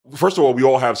first of all, we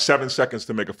all have 7 seconds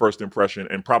to make a first impression,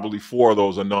 and probably 4 of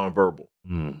those are nonverbal.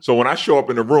 So when I show up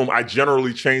in the room, I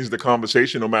generally change the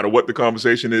conversation, no matter what the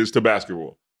conversation is, to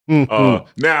basketball.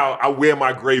 Now I wear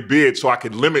my gray beard so I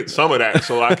can limit some of that,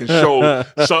 so I can show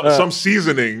some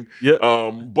seasoning.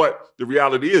 But the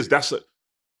reality is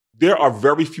there are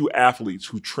very few athletes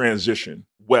who transition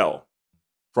well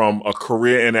from a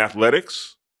career in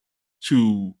athletics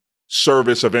to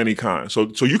service of any kind. So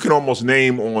you can almost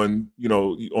name on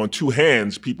 2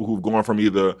 hands people who've gone from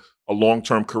either a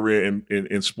long-term career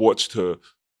in sports to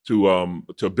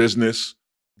business.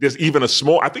 There's even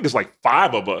I think it's like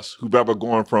 5 of us who've ever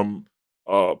gone from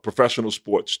professional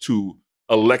sports to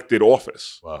elected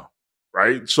office. Wow.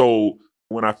 Right? So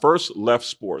when I first left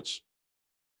sports,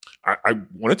 I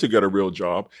wanted to get a real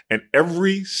job, and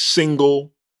every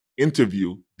single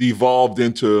interview devolved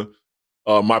into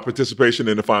my participation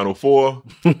in the Final Four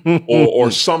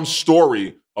or some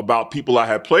story about people I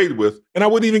had played with, and I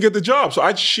wouldn't even get the job. So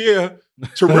I'd share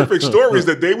terrific stories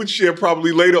that they would share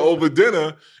probably later over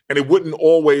dinner, and it wouldn't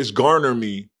always garner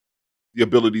me the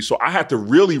ability. So I had to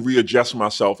really readjust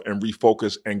myself and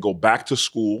refocus and go back to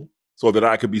school so that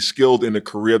I could be skilled in the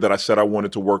career that I said I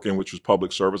wanted to work in, which was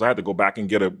public service. I had to go back and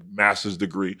get a master's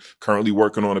degree, currently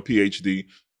working on a PhD.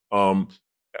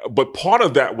 But part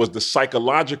of that was the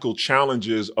psychological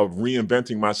challenges of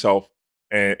reinventing myself.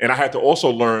 And I had to also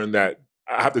learn that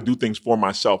I have to do things for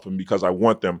myself and because I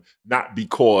want them, not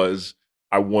because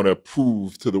I want to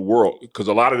prove to the world. Because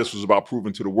a lot of this was about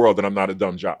proving to the world that I'm not a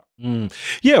dumb job.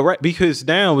 Yeah, right. Because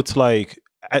now it's like,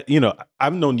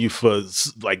 I've known you for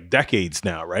like decades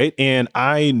now, right? And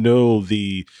I know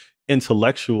the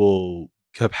intellectual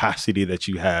capacity that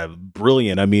you have.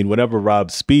 Brilliant. I mean, whenever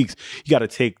Rob speaks, you got to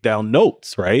take down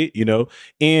notes, right?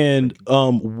 And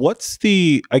what's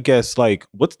the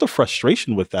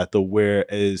frustration with that though?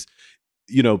 Whereas,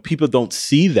 people don't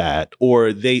see that,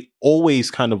 or they always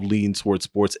kind of lean towards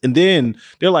sports. And then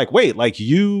they're like, wait, like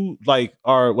you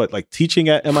are teaching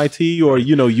at MIT, or,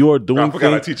 you're doing I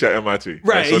forgot I teach at MIT.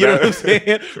 Right. So you know what I'm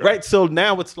saying? Right. So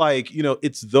now it's like,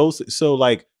 it's those. So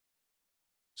like,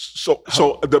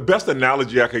 So the best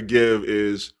analogy I could give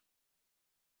is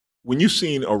when you've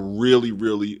seen a really,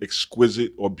 really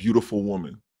exquisite or beautiful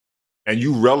woman and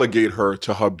you relegate her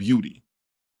to her beauty,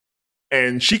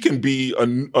 and she can be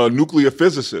a nuclear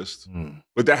physicist,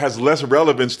 but that has less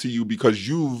relevance to you because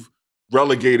you've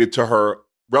relegated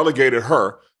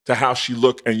her to how she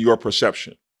looked and your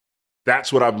perception.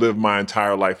 That's what I've lived my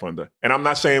entire life under. And I'm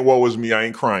not saying, woe is me, I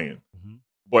ain't crying.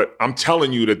 But I'm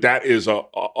telling you that is a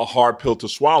hard pill to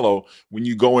swallow when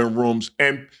you go in rooms.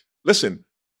 And listen,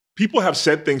 people have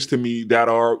said things to me that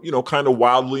are, kind of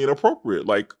wildly inappropriate.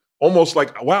 Like, almost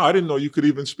like, wow, I didn't know you could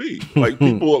even speak. Like,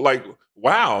 people are like,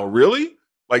 wow, really?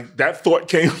 Like, that thought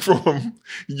came from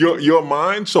your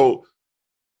mind. So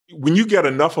when you get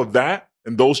enough of that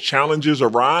and those challenges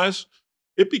arise,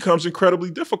 it becomes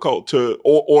incredibly difficult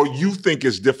or you think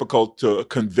it's difficult to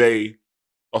convey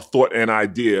a thought and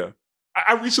idea.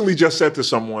 I recently just said to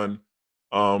someone,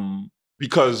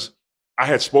 because I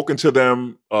had spoken to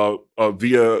them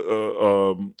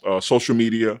via social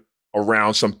media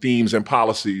around some themes and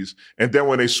policies, and then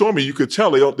when they saw me, you could tell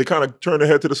they kind of turned their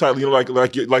head to the side,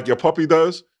 like your puppy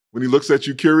does when he looks at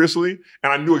you curiously.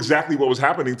 And I knew exactly what was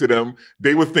happening to them.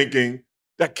 They were thinking,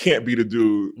 that can't be the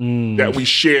dude that we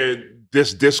shared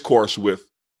this discourse with,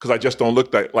 because I just don't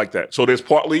look like that. So there's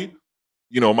partly,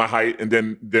 my height, and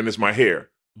then it's my hair.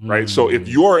 Right. So if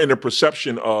you're in a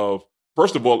perception of,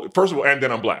 first of all, and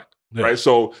then I'm Black. Yeah. Right.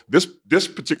 So this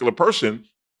particular person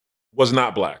was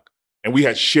not Black. And we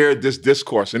had shared this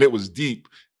discourse, and it was deep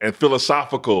and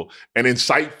philosophical and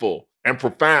insightful and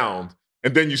profound.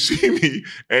 And then you see me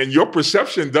and your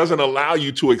perception doesn't allow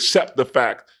you to accept the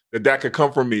fact that could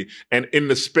come from me. And in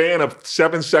the span of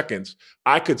 7 seconds,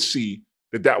 I could see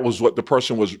that was what the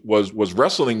person was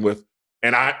wrestling with.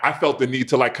 And I felt the need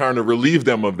to kind of relieve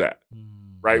them of that.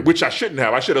 Right, which I shouldn't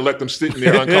have. I should have let them sit in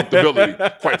their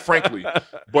uncomfortability, quite frankly.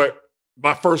 But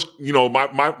my first,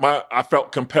 I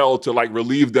felt compelled to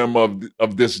relieve them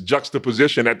of this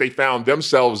juxtaposition that they found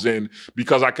themselves in,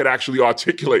 because I could actually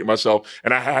articulate myself,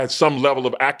 and I had some level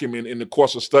of acumen in the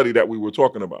course of study that we were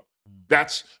talking about.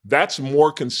 That's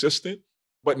more consistent.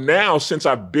 But now, since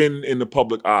I've been in the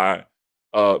public eye,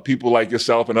 people like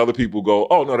yourself and other people go,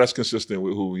 oh no, that's consistent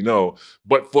with who we know.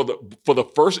 But for the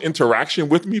first interaction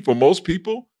with me, for most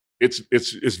people,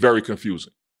 it's very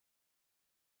confusing.